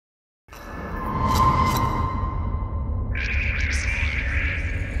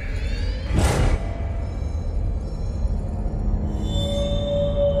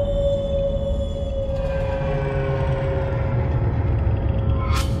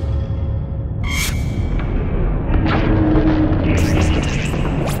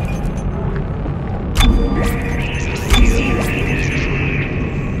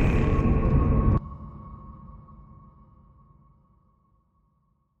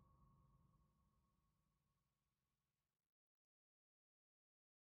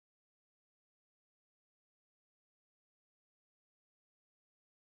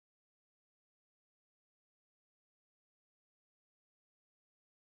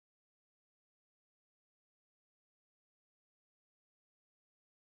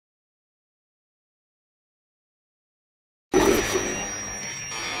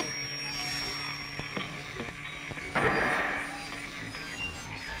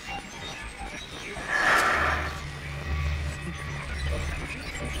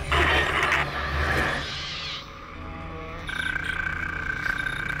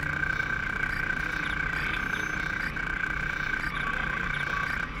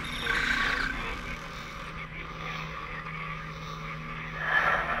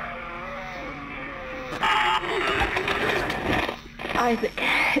Isaac,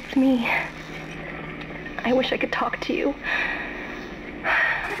 it's me. I wish I could talk to you.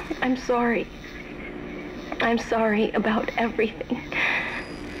 I'm sorry. I'm sorry about everything.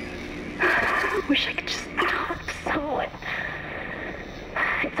 I wish I could just talk to someone.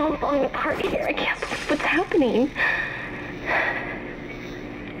 It's all falling apart here. I can't believe what's happening.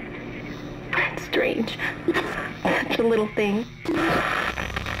 It's strange. Such a little thing.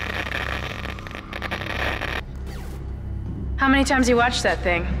 How many times you watched that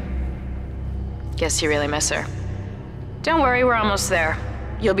thing? Guess you really miss her. Don't worry, we're almost there.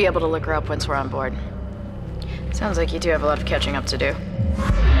 You'll be able to look her up once we're on board. Sounds like you do have a lot of catching up to do.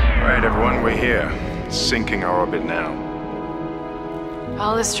 All right, everyone, we're here. Sinking our orbit now.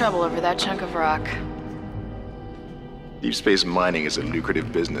 All this trouble over that chunk of rock. Deep space mining is a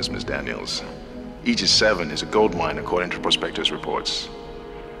lucrative business, Ms. Daniels. Aegis 7 is a gold mine according to prospectors' reports.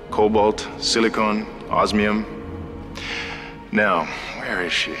 Cobalt, silicon, osmium. Now, where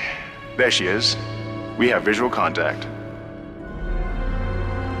is she? There she is. We have visual contact.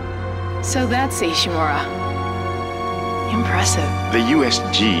 So that's Ishimura. Impressive. The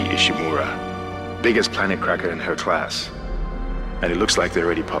USG Ishimura. Biggest planet cracker in her class. And it looks like they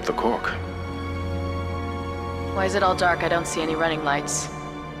already popped the cork. Why is it all dark? I don't see any running lights.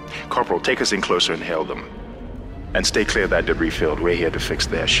 Corporal, take us in closer and hail them. And stay clear of that debris field. We're here to fix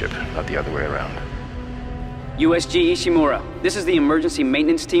their ship, not the other way around. USG Ishimura, this is the emergency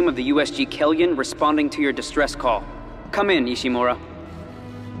maintenance team of the USG Kellion responding to your distress call. Come in, Ishimura.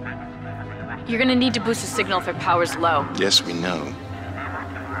 You're gonna need to boost the signal if it power's low. Yes, we know.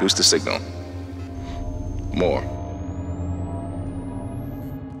 Boost the signal. More.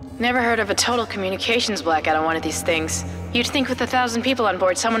 Never heard of a total communications blackout on one of these things. You'd think with 1,000 people on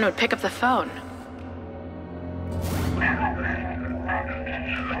board, someone would pick up the phone.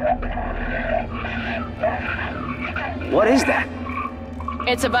 What is that?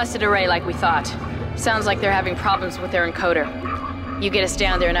 It's a busted array like we thought. Sounds like they're having problems with their encoder. You get us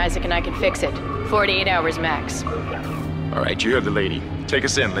down there and Isaac and I can fix it. 48 hours max. All right, you heard the lady. Take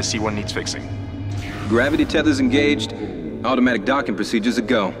us in. Let's see what needs fixing. Gravity tethers engaged. Automatic docking procedures a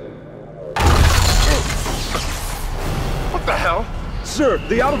go. What the hell? Sir,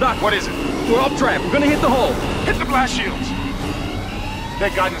 the auto dock. What is it? We're off track. We're gonna hit the hull. Hit the blast shields. Their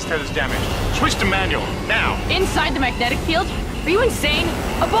guidance tether's damaged. Switch to manual, now. Inside the magnetic field? Are you insane?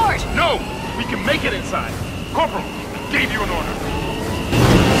 Abort! No! We can make it inside. Corporal, gave you an order.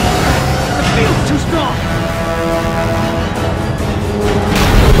 The field's too strong.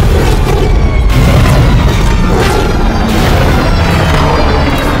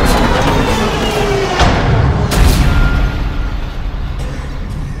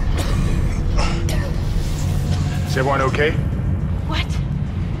 Is everyone okay? What?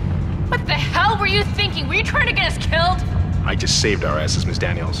 What the hell were you thinking? Were you trying to get us killed? I just saved our asses, Miss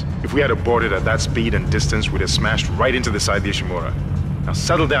Daniels. If we had aborted at that speed and distance, we'd have smashed right into the side of the Ishimura. Now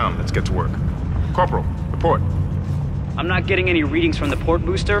settle down, let's get to work. Corporal, report. I'm not getting any readings from the port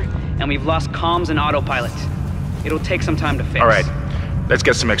booster, and we've lost comms and autopilot. It'll take some time to fix. All right, let's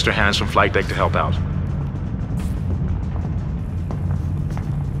get some extra hands from flight deck to help out.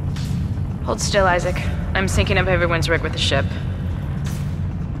 Hold still, Isaac. I'm syncing up everyone's rig with the ship.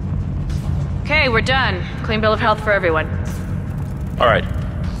 Okay, we're done. Clean bill of health for everyone. All right,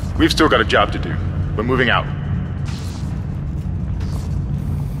 we've still got a job to do. We're moving out.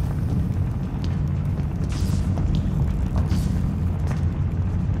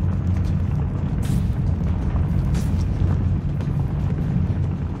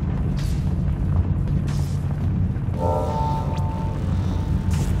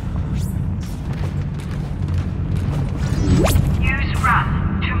 Use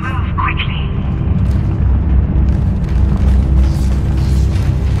run to move quickly.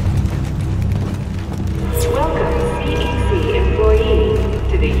 Welcome, CEC employee,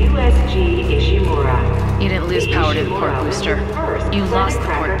 to the USG Ishimura. You didn't lose power to the port booster. You lost the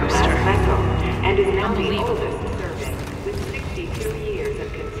port booster. And is now the Unbelievable. oldest service with 62 years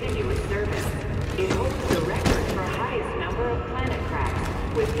of continuous service. It holds the record for highest number of planet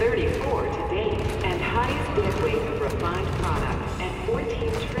cracks, with 34 to date, and highest dead weight of refined products at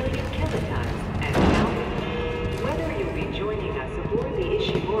 14 trillion kilotons and counting. Whether you'll be joining us aboard the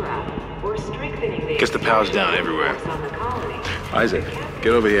Ishimura or strengthening the Guess the power's down everywhere. on the colony, Isaac,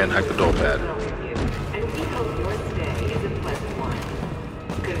 get over here and hack the door pad. and we hope your stay is a pleasant one.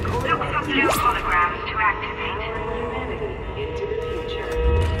 Look for blue holograms to activate. Powering humanity into the future.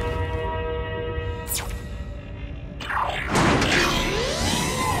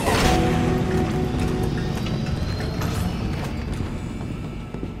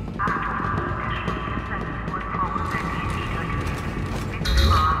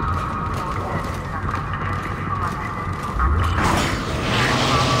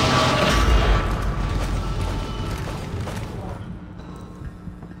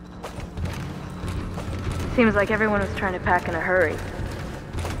 Seems like everyone was trying to pack in a hurry.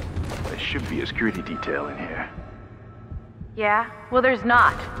 There should be a security detail in here. Yeah? Well, there's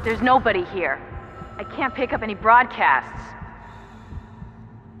not. There's nobody here. I can't pick up any broadcasts.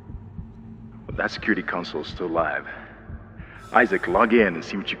 Well, that security console's still live. Isaac, log in and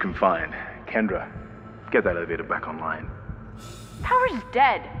see what you can find. Kendra, get that elevator back online. Power's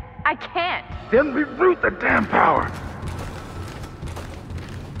dead. I can't. Then reroute the damn power!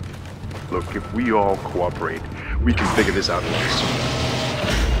 Look, if we all cooperate, we can figure this out a lot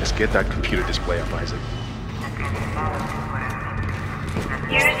sooner. Let's get that computer display up, Isaac.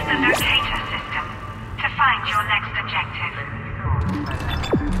 Use the locator system to find your next objective.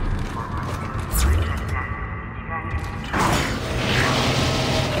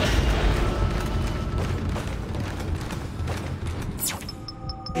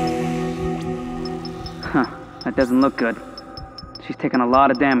 Huh, that doesn't look good. She's taken a lot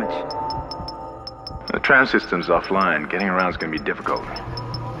of damage. The tram system's offline. Getting around's gonna be difficult.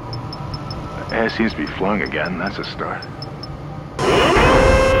 The air seems to be flowing again. That's a start.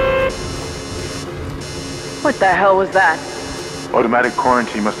 What the hell was that? Automatic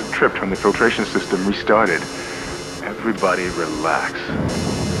quarantine must have tripped when the filtration system restarted. Everybody relax.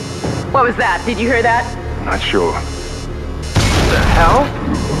 What was that? Did you hear that? Not sure. The hell?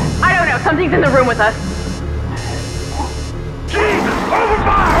 I don't know. Something's in the room with us. Jesus! Open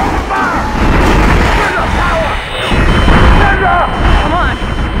fire! Open fire! Turn the power! Come on.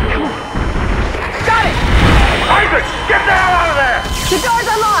 Got it! Isaac! Get the hell out of there! The door's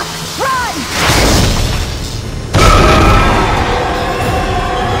unlocked! Run!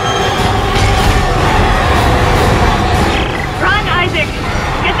 Run, Isaac!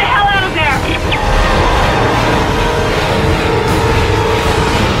 Get the hell out of there!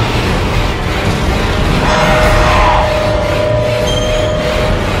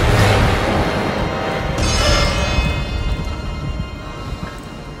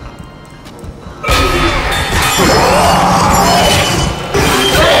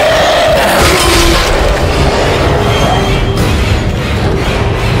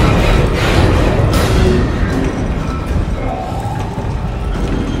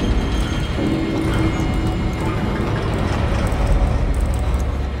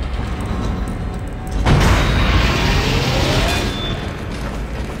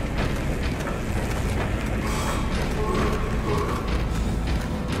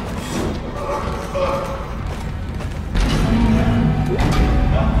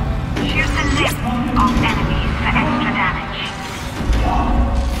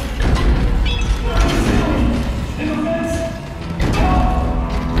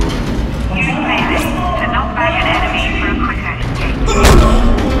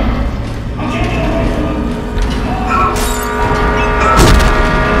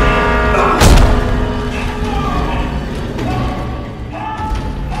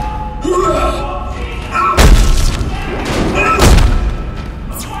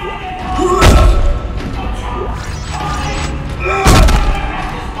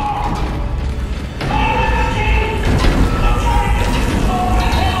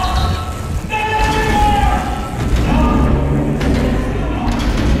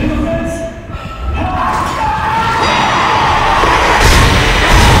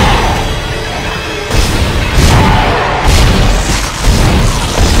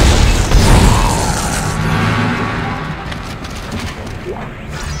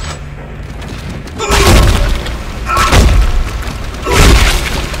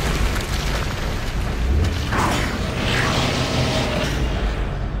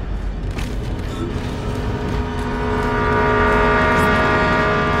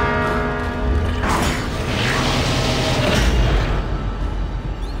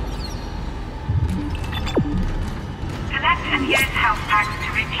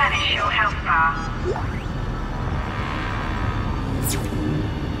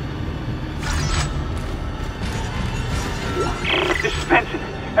 This is Benson.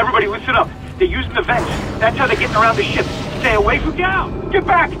 Everybody listen up. They're using the vents. That's how they're getting around the ship. Stay away from down. Get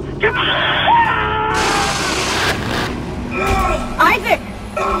back! Get back! Isaac!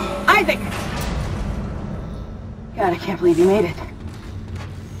 Isaac! God, I can't believe you made it.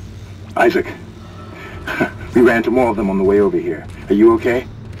 Isaac, we ran into more of them on the way over here. Are you okay?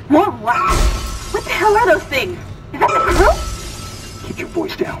 More what? What the hell are those things? Is that the crew? Keep your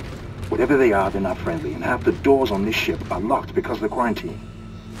voice down. Whatever they are, they're not friendly, and half the doors on this ship are locked because of the quarantine.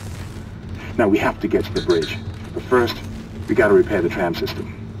 Now, we have to get to the bridge. But first, we gotta repair the tram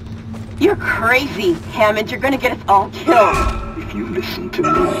system. You're crazy, Hammond. You're gonna get us all killed. If you listen to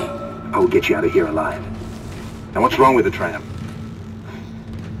me, I will get you out of here alive. Now, what's wrong with the tram?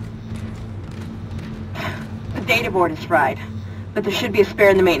 data board is fried, but there should be a spare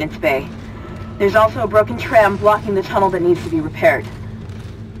in the maintenance bay. There's also a broken tram blocking the tunnel that needs to be repaired.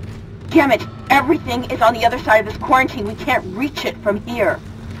 Damn it! Everything is on the other side of this quarantine. We can't reach it from here.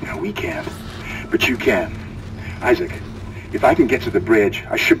 No, we can't. But you can. Isaac, if I can get to the bridge,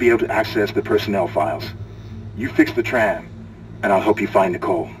 I should be able to access the personnel files. You fix the tram, and I'll help you find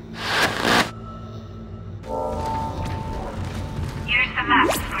Nicole. Use the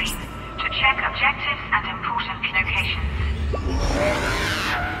map screen to check objectives and important locations.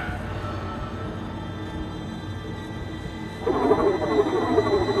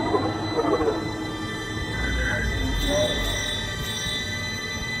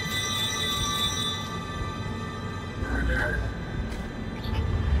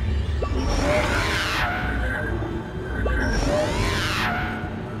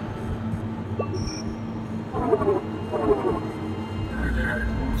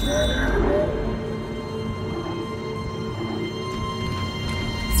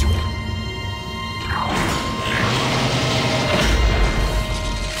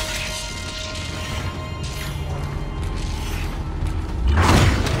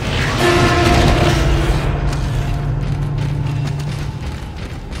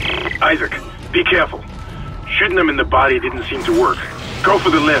 Isaac, be careful. Shooting them in the body didn't seem to work. Go for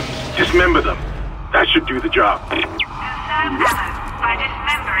the limbs. Dismember them. That should do the job. Conserve ammo by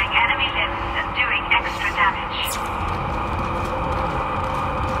dismembering enemy limbs and doing extra damage.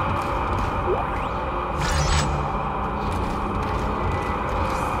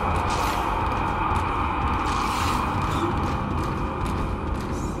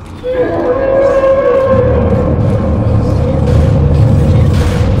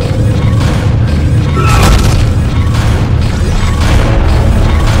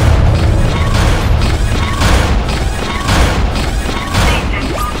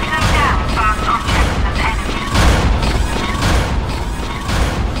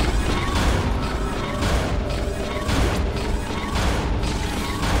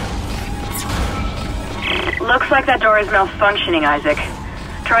 Looks like that door is malfunctioning, Isaac.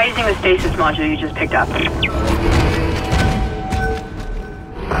 Try using the stasis module you just picked up.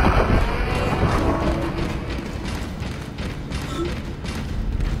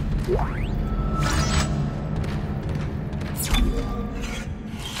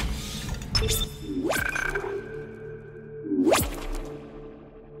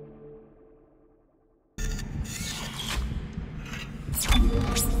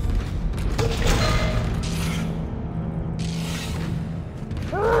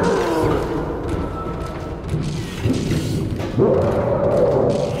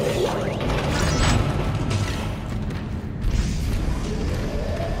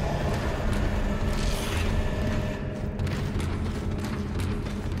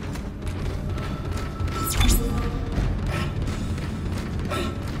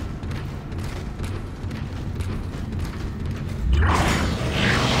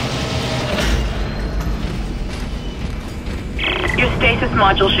 Your stasis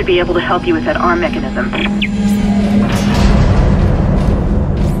module should be able to help you with that arm mechanism.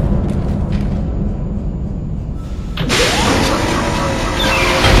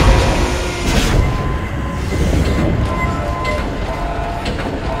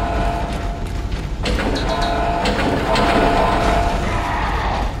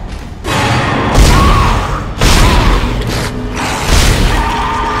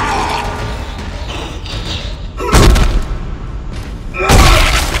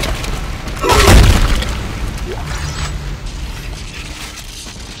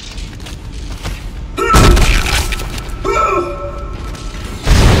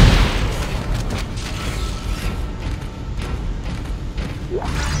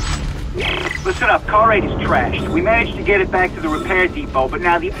 Listen up, car 8 is trashed. We managed to get it back to the repair depot, but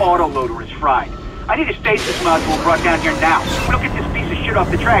now the autoloader is fried. I need a stasis module brought down here now. If we don't get this piece of shit off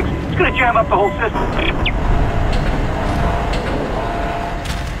the tracks, it's gonna jam up the whole system.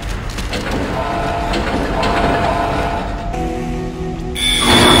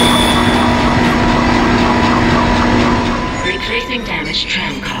 Replacing damaged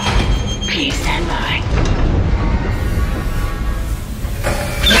tram car. Please stand by.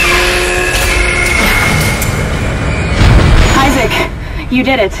 Isaac, you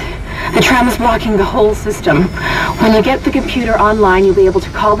did it. The tram is blocking the whole system. When you get the computer online, you'll be able to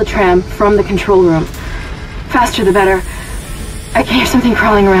call the tram from the control room. Faster the better. I can hear something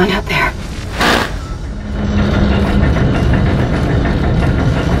crawling around out there.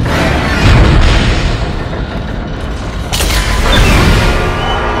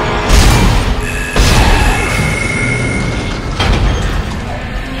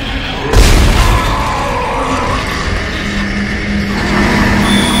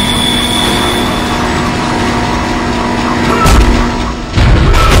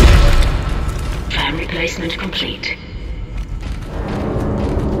 Placement complete.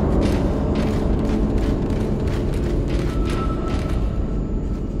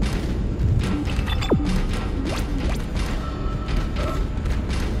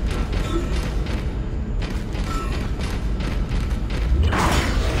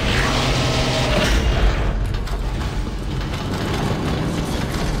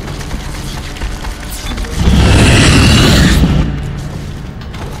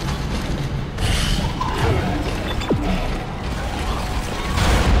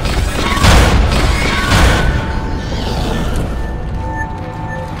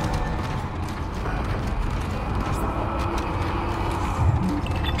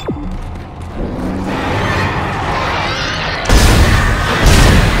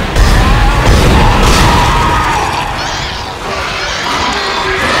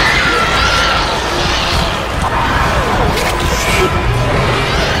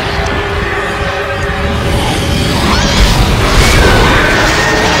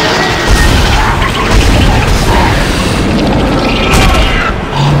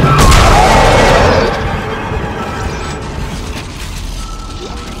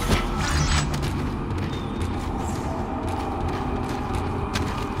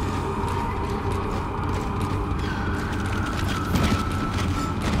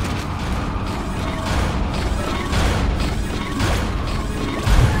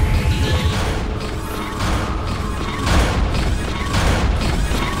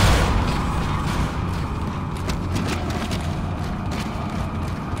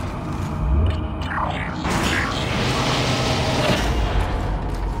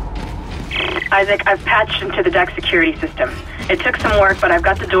 Isaac, I've patched into the deck security system. It took some work, but I've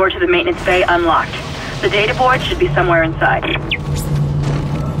got the door to the maintenance bay unlocked. The data board should be somewhere inside.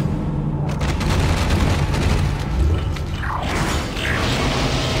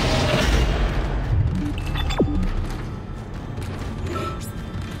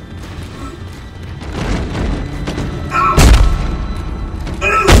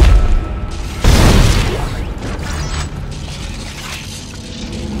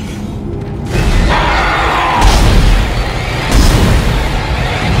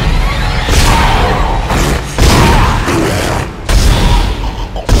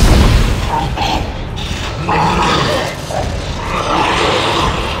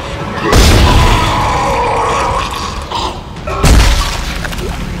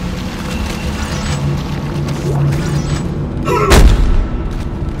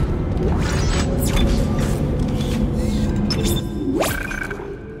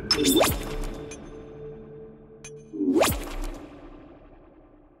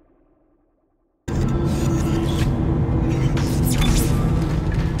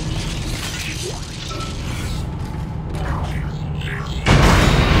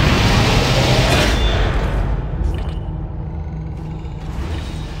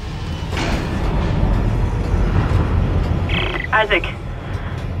 Isaac,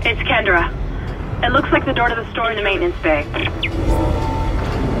 it's Kendra. It looks like the door to the store in the maintenance bay.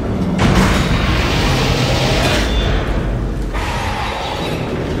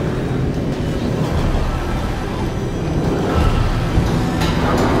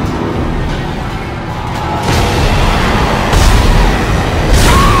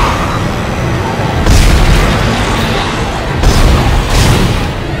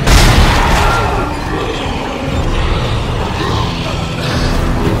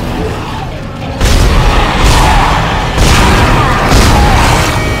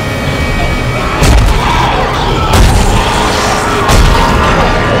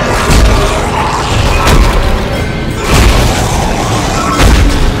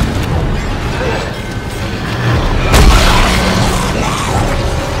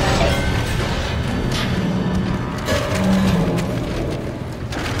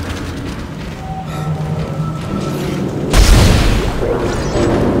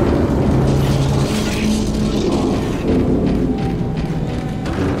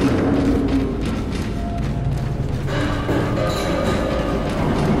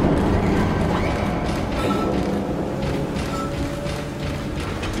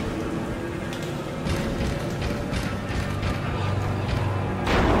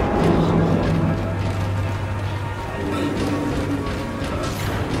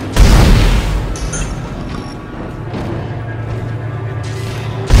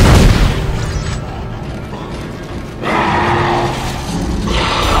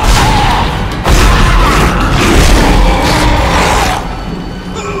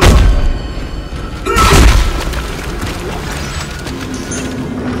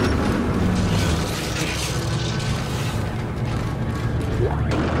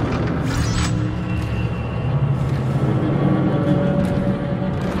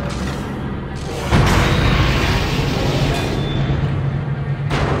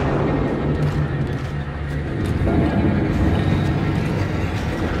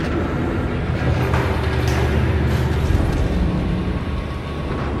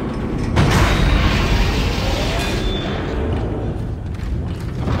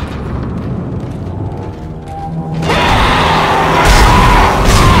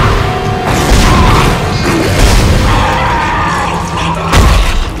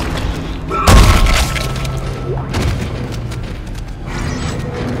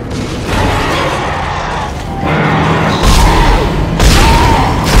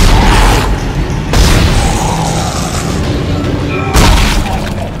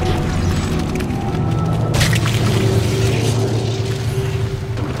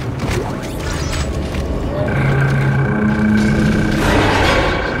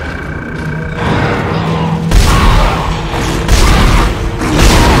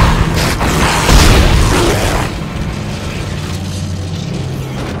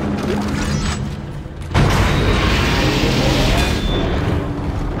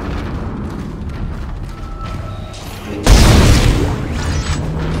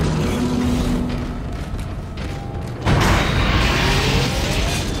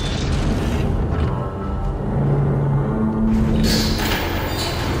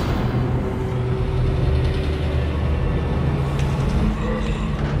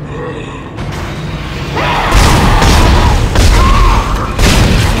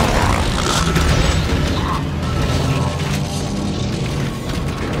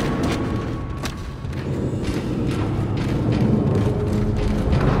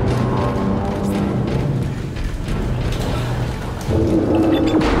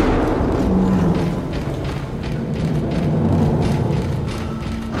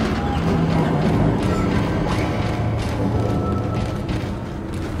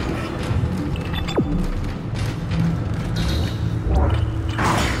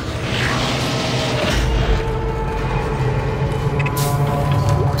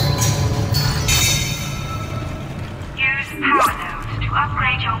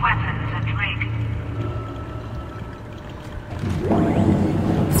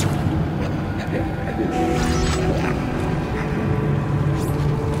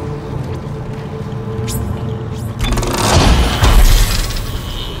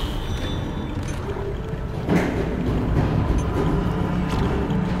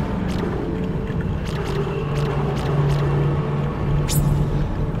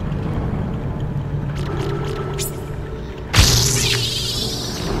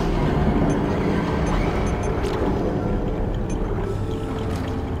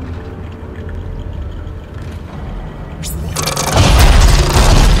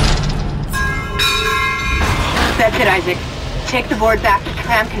 it, Isaac. Take the board back to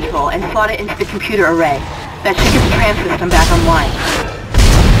tram control and slot it into the computer array. That should get the tram system back online.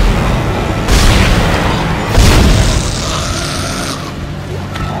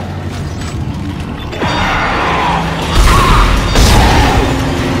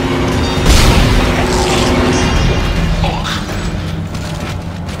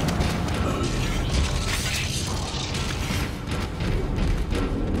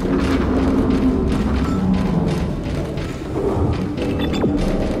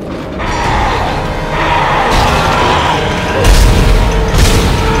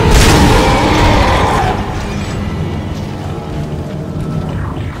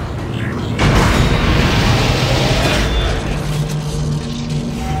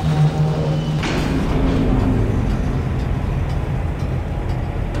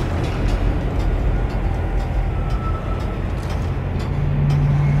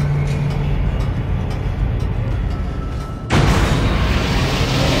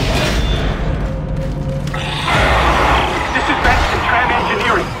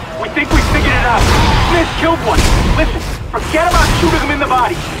 Killed one. Listen, forget about shooting him in the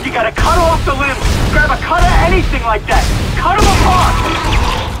body. You gotta cut off the limbs. Grab a cutter, anything like that. Cut him apart.